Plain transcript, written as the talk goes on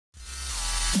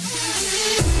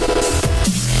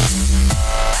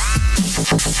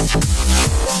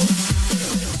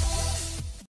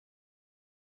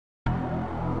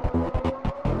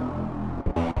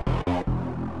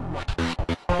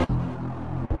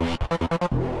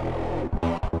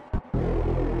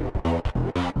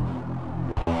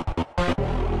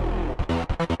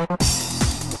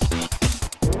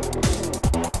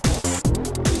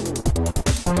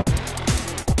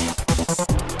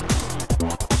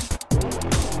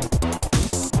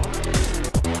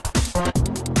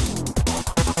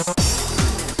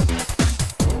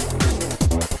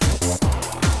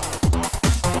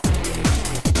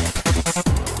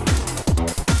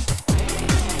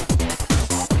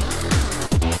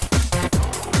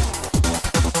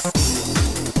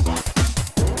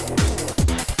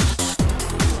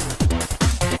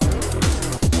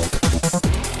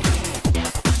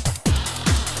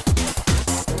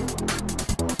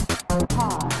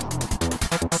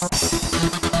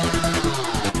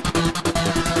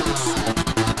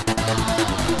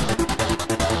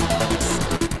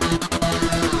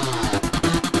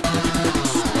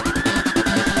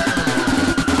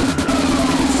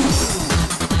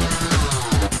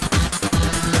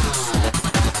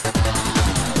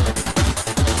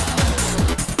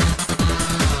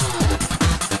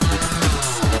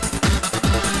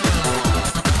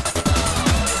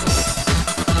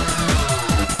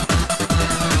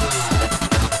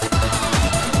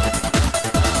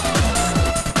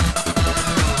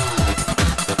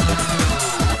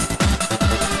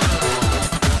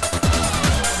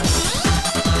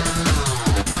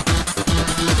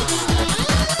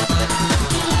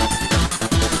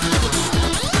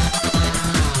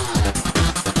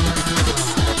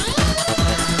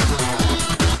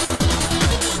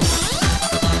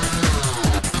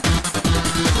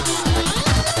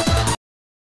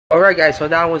Alright guys, so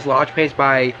that was Lodgepace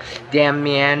by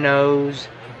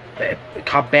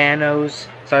DamianosKabanos.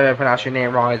 Sorry if I pronounced your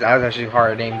name wrong, that was actually a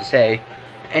hard name to say.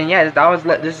 And yeah, that was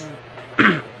this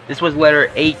was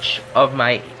letter H of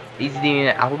my Easy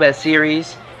Demon alphabet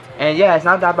series. And yeah, it's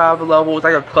not that bad of a level. It's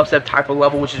like a club step type of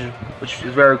level, which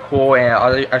is very cool. And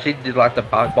I actually did like the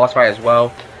boss fight as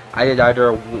well. I did die there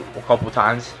a couple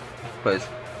times because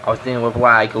I was dealing with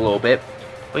lag a little bit.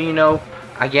 But you know,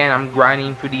 again, I'm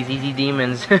grinding through these easy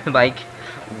demons. Like,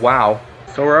 wow.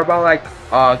 So we're about like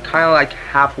kind of like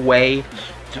halfway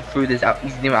through this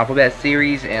Easy Demon alphabet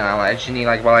series, and I actually need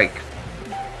like about like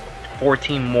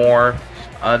 14 more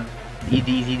of these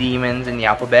easy demons in the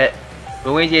alphabet.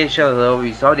 But when you show the level,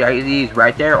 you saw the IDs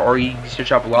right there, or you can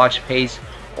search up Lodgepace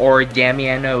or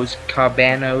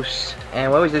DamianosKabanos.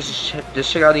 And what was this?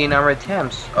 Just check out the number of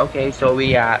attempts. Okay, so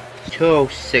we got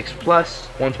 206 plus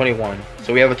 121.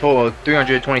 So we have a total of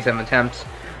 327 attempts.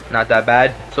 Not that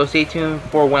bad. So stay tuned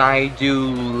for when I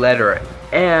do letter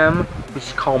M, which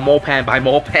is called Mopan by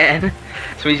Mopan.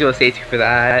 So please go stay tuned for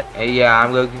that. And yeah,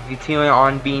 I'm going to continue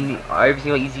on being every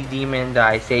single easy demon that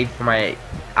I saved for my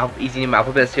Easy Demon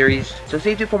alphabet series. So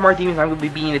stay tuned for more demons I'm going to be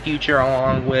being in the future,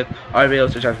 along with other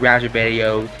videos such as reaction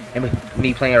videos and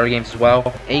me playing other games as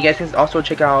well. And you guys can also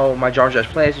check out my Jar Jar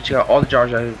plays. So check out all the Jar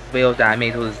Jar videos that I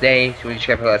made to this day. So you can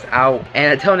check those out.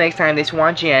 And until next time, thanks for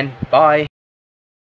watching, and bye.